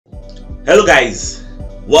Hello guys,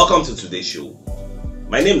 welcome to today's show.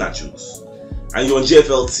 My name is CHUKS and you're on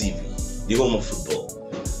JFL TV, the home of football.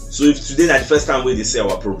 So if today is the first time we see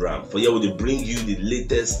our program, for here we will bring you the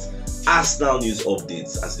latest Arsenal news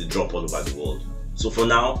updates as they drop all over the world. So for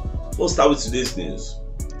now, we'll start with today's news.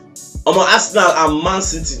 Arsenal and Man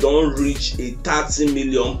City don't reach a £30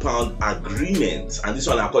 million agreement, and this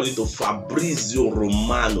one according to Fabrizio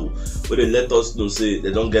Romano, where they let us know say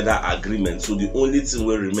they don't get that agreement. So the only thing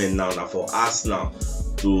will remain now for Arsenal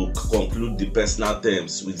to conclude the personal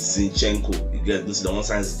terms with Zinchenko. You get this, the one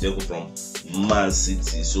sign Zinchenko from Man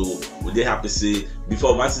City. So we they happy say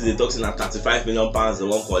before Man City they talking at £35 million, they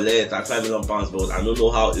won't collect £35 million, but I don't know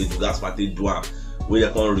how it will party do where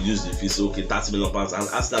they can reduce the fee. So okay, £30 million, and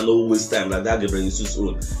Arsenal no waste time like that. Gabriel Jesus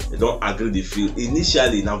own, they don't agree the fee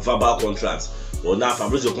initially na verbal contracts, but now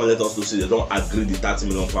Fabrizio can let us know say they don't agree the £30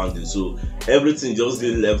 million deal. So everything just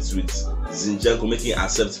get left with Zinchenko making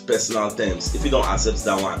accept personal terms. If you don't accept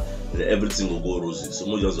that one, then everything will go rosy. So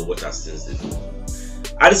we just watch as things they do.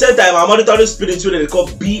 At the same time, our monitoring spirit wey they call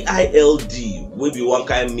BILD, will be one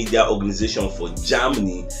kind of media organization for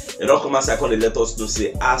Germany. They don't come outside and let us know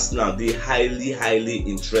say Arsenal they highly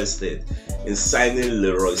interested in signing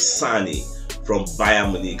Leroy Sané from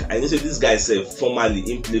Bayern Munich. I know say this guy said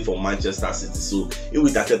formerly in play for Manchester City, so in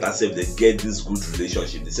with Arteta said they get this good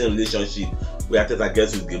relationship, the same relationship where Arteta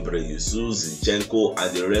gets with Gabriel Jesus, Zinchenko,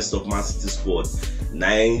 and the rest of Man City squad.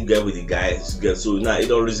 Now you get with the guy, so now you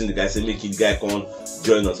don't reason the guy say make it guy come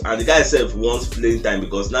join us, and the guy himself wants playing time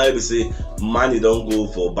because now they say Mane don't go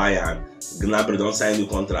for Bayern, Gnabry don't sign new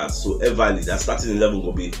contract, so everly that starting 11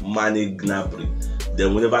 will be Mane, Gnabry.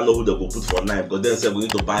 Then we never know who they will put for 9, because then say we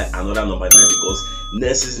need to buy another number 9 because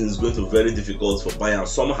next season is going to be very difficult for Bayern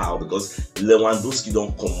somehow, because Lewandowski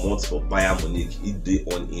don't come out for Bayern Munich. If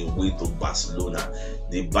they on in way to Barcelona,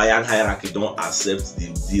 the Bayern hierarchy don't accept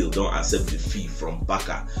the deal, don't accept the fee from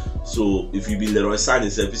Barca. So if you be Leroy Sané, you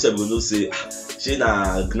said we don't say she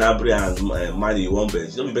na Gnabry and Mane you won't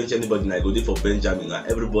bench. Don't be bench anybody now. Go there for Benjamin now.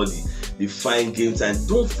 Everybody they find game time.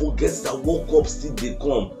 Don't forget that World Cup still they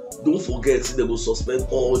come. Don't forget they will suspend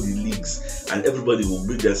all the leagues and everybody will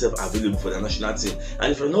make themselves available for the national team.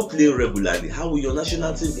 And if you're not playing regularly, how will your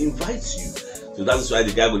national team invite you? So that is why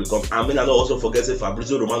the guy will come. I mean, I don't also forget say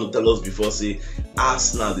Fabrizio Romano tell us before say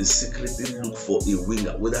Arsenal they secretly look for a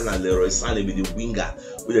winger, whether na Leroy Sané be the winger,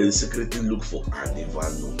 whether they secretly look for, and never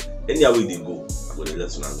know. Anywhere they go, I'm gonna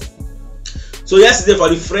let you know. So yesterday for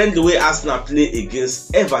the friendly way Arsenal play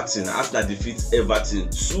against Everton, Arsenal defeat Everton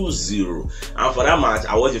 2-0. And for that match,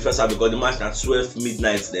 I watched the first half because the match at 12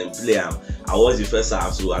 midnight then play am. I watched the first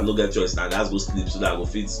half, so I no get choice now. That's go sleep so that I go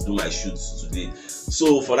fit do my shoots today.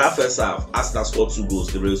 So for that first half, Arsenal scored 2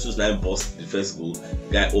 goals. The Jesus now bust the first goal.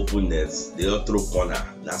 Guy open nets. They all throw corner.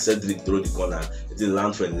 Now Cedric throw the corner. It didn't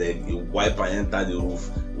land for a leg. He wipe and enter the roof.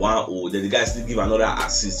 1-0. Then the guy still give another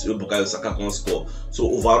assist. Bukayo Saka can score. So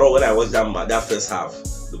overall, when I watched that first half,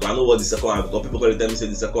 because I know what the second half. Because people can tell me say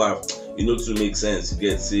the second half, you know, to make sense. You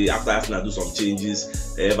get see after Arsenal do some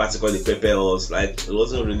changes, vertical the peppers, like it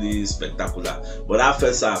wasn't really spectacular. But that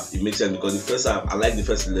first half, it makes sense because the first half, I like the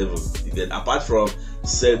first 11. You get apart from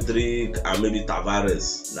Cedric and maybe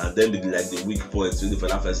Tavares, now then be like the weak points really for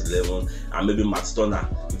that first 11, and maybe Matt Turner.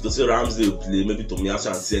 If to say Ramsey will play, maybe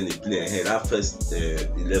Tomiyasu and Tierney play ahead. That first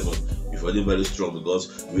 11 is really very strong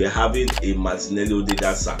because we are having a Martinelli,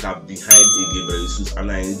 Odegaard, Saka behind a Gabriel Jesus,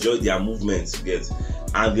 and I enjoyed their movements. You get.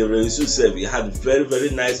 And Gabriel Jesus said he had very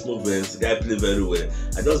nice movements. The guy played very well.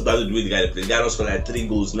 I just valued the way the guy played. The guy don't score like 3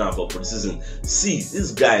 goals now for pre-season. See,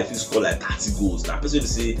 this guy if he score like 30 goals now, person will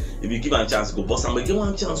say if you give him a chance, go boss him. But give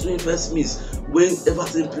one chance when he first miss. When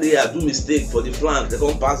Everton player do mistake for the flank, they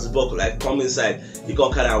can't pass the ball, like come inside, he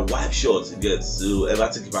can carry a wipe shot. He gets so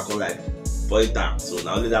Everton keeper can like point time. So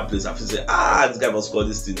now only that place I feel say this guy must score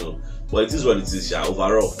this thing. No. But it is what it is. Yeah.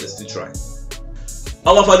 Overall, let's still try.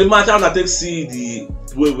 For the match, I want to take see the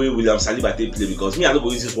way William Saliba take play, because me I don't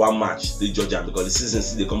go use this one match they judge him because the season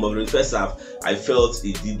see they come over in the first half. I felt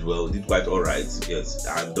he did well, did quite alright. Yes,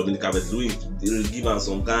 and Dominic Calvert-Lewin they give him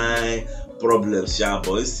some kind problems, yeah,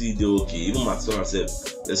 but he still they okay. Even Matson said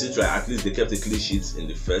they still try. At least they kept a clean sheet in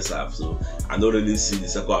the first half, so I don't really see the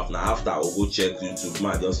second half. Now after I'll go check YouTube,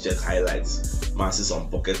 man, just check highlights, man, see some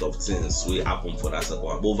pocket of things will happen for that second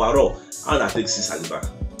half. But overall, I want to take see Saliba.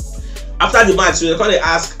 After the match, so they kind of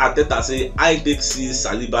ask Arteta, say, I take see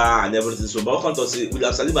Saliba and everything. So, but I say,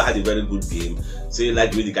 William Saliba had a very good game. Say,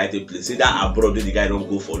 like the way the guy take play. Say that abroad, the guy don't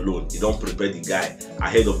go for loan. He don't prepare the guy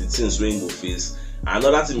ahead of the things when he go face.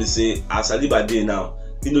 Another thing is say, as Saliba day now,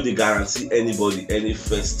 they guarantee anybody any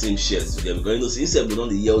first team shares to them, because instead we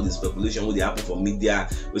don't hear all the speculation what they happen for media.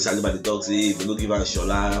 We say about the talk, say we don't give an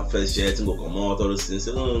Shola first share, thing go come out, all those things.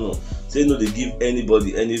 Say no. Say no, they give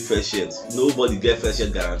anybody any first shares. Nobody get first share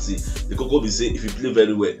guarantee. The Coco be say if you play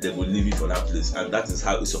very well, they will leave you for that place, and that is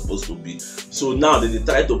how it's supposed to be. So now they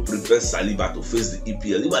try to prepare Saliba to face the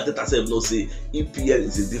EPL. Even Ateta self no say EPL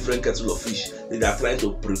is a different kettle of fish. They are trying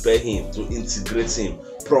to prepare him to integrate him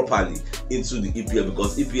properly into the EPL,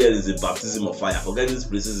 because EPL is a baptism of fire. Forget this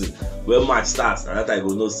preseason where match starts and that I go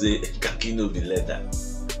no say Kakino be leather.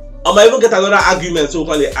 I might even get another argument. So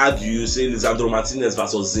when they argue, say Lisandro Martinez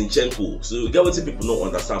versus Zinchenko. So you get what people don't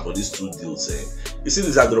understand for these two deals. You see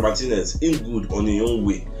Lisandro Martinez in good on his own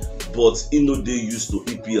way, but they used to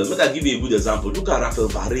EPL. Let me give you a good example. Look at Rafael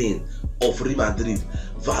Varane of Real Madrid.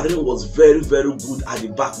 Varane was very, very good at the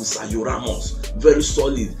back with Sergio Ramos, very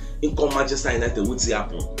solid. In come Manchester United, what's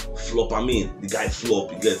happen? Flop, the guy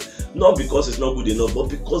flop, you get. Not because it's not good enough, but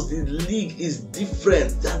because the league is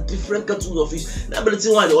different. There are different kettle of fish. That's the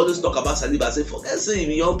reason why they always talk about Saliba. I say, forget saying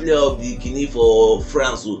the young player of the Kini for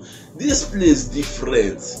France. So this place is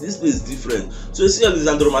different. This place is different. So you see all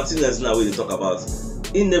Lisandro Martinez now where they talk about.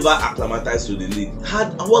 He never acclimatized to the league.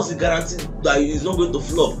 What's the guarantee that he's not going to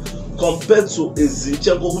flop? Compared to a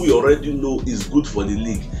Zinchenko who you already know is good for the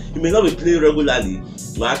league. He may not be playing regularly,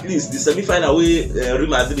 but at least the semi-final way Real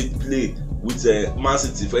Madrid played with Man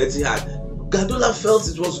City for Etihad, Guardiola felt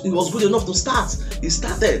it was good enough to start. He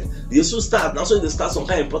started. He should start. Now so they start some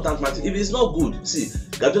kind of important match. If it's not good, see,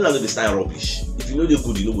 Guardiola no be sign rubbish. If you know they're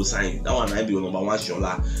good, you know go sign you. That one might be your number one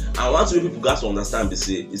Shola. And one way people got to understand, they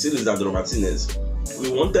say Lisandro Martinez,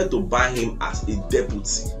 we wanted to buy him as a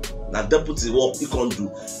deputy. Now deputy work he can't do.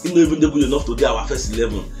 He not even good enough to get our first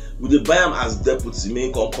 11. We buy him as deputy,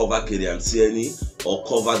 may come cover Kylian Tierney or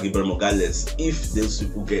cover Gabriel Magalhaes if those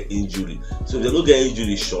people get injury. So if they don't get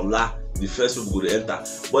injury, Shola, the first people go to enter.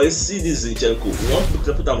 But you see this Zinchenko, we want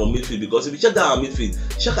to put him on midfield, because if you check down our midfield,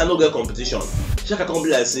 Shaka no get competition. Shaka can't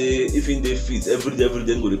be like say if in they fit every day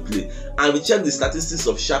go to play. And we check the statistics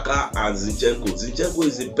of Shaka and Zinchenko. Zinchenko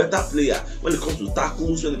is a better player when it comes to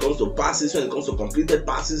tackles, when it comes to passes, when it comes to completed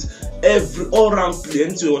passes, every all-round play.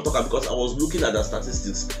 Anything we want to talk about, because I was looking at the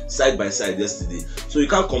statistics side by side yesterday. So you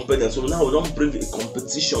can't compare them. So now we don't bring a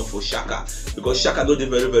competition for Shaka, because Shaka not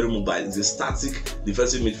very, very mobile. It's a static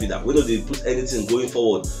defensive midfielder. We know they put anything going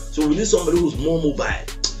forward. So we need somebody who's more mobile.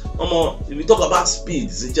 If we talk about speed,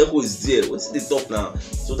 Zinchenko is there. What's the top now?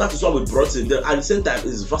 So that is why we brought him there. At the same time,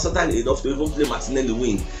 he's versatile enough to even play Martinelli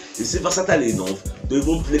wing. He's versatile enough to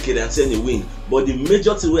even play Kylian Tierney wing. But the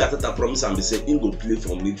major thing we Ateta promise and be saying, he go play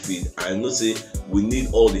from midfield. And I know say we need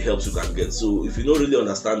all the help you can get. So if you don't really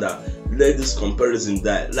understand that, let this comparison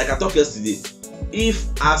die. Like I talked yesterday, if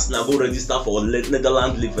Arsenal go register for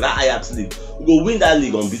Netherlands League, for that Ajax League, we go win that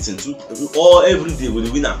league unbeaten too. Or every day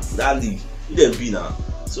we win that league. We then be now.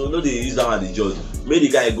 So no, they use that one as the judge. Make the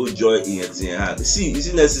guy go join in Etihad. See, you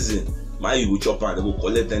see next season, man, you go chop and they go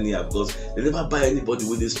collect any year, because they never buy anybody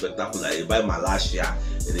with this spectacular. They buy Malasia,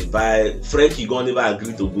 they buy Frankie. Gon never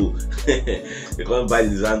agree to go. They can't buy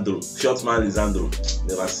Lisandro, short man Lisandro.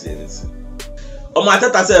 Never see anything.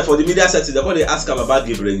 Ateta said for the media setting, they're going to ask him about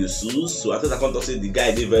Gabriel Jesus. So Ateta can't say the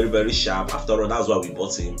guy did very, very sharp. After all, that's why we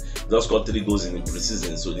bought him. He just got 3 goals in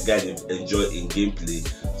pre-season, so the guy did enjoy in gameplay.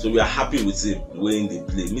 So we are happy with him when they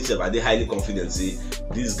play. Me too, but they highly confident say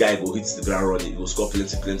this guy go hit the ground running. He will score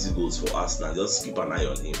plenty goals for us now. Just keep an eye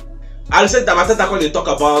on him. At the same time, Ateta when they talk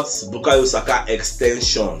about Bukayo Saka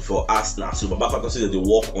extension for Arsenal. So Baba Pato say that they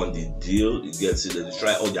work on the deal. You get that they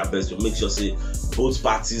try all their best to make sure say both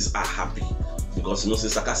parties are happy. Because say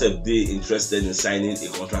Saka said they interested in signing a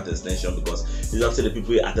contract extension, because you don't see the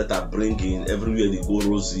people Ateta bring in everywhere they go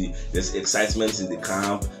rosy. There's excitement in the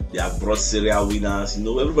camp. They have brought serial winners.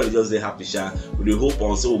 Everybody just they happy. With the hope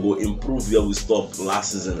on so we'll go improve where we stopped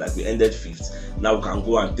last season. Like we ended 5th. Now we can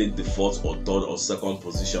go and take the 4th or 3rd or 2nd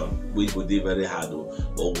position, which would be very hard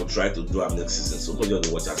but we'll try to do them next season. So we'll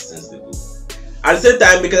just watch as things they go. At the same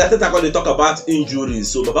time, because Ateta when they talk about injuries,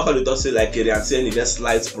 so Baba when they talk say like Kylian Tierney get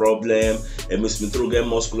slight problem, and Smith Rowe get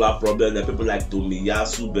muscular problem, then people like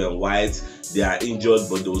Tomiyasu, Ben White, they are injured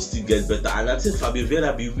but they will still get better. And I think Fabio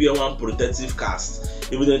Vieira be wear one protective cast.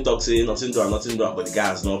 Even though he talk say nothing doing, but the guy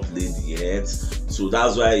has not played yet. So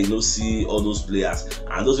that's why you see all those players.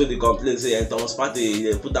 And those when they complain say Thomas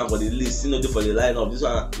Partey, they put down for the list, they for the lineup. This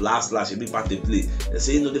one last a big Partey play. They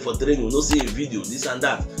say they for training, no see a video, this and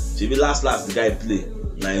that. She be last the guy play.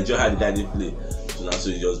 Now enjoy how the guy did play. So that's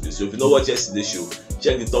what it just be. So if you know what yesterday's show,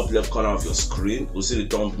 check the top left corner of your screen. You'll see the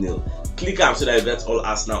thumbnail. Click on so that you get all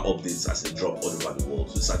Arsenal updates as they drop all over the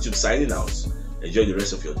world. So it's CHUKS signing out. Enjoy the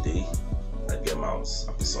rest of your day. get mouse.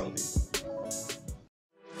 Happy Sunday.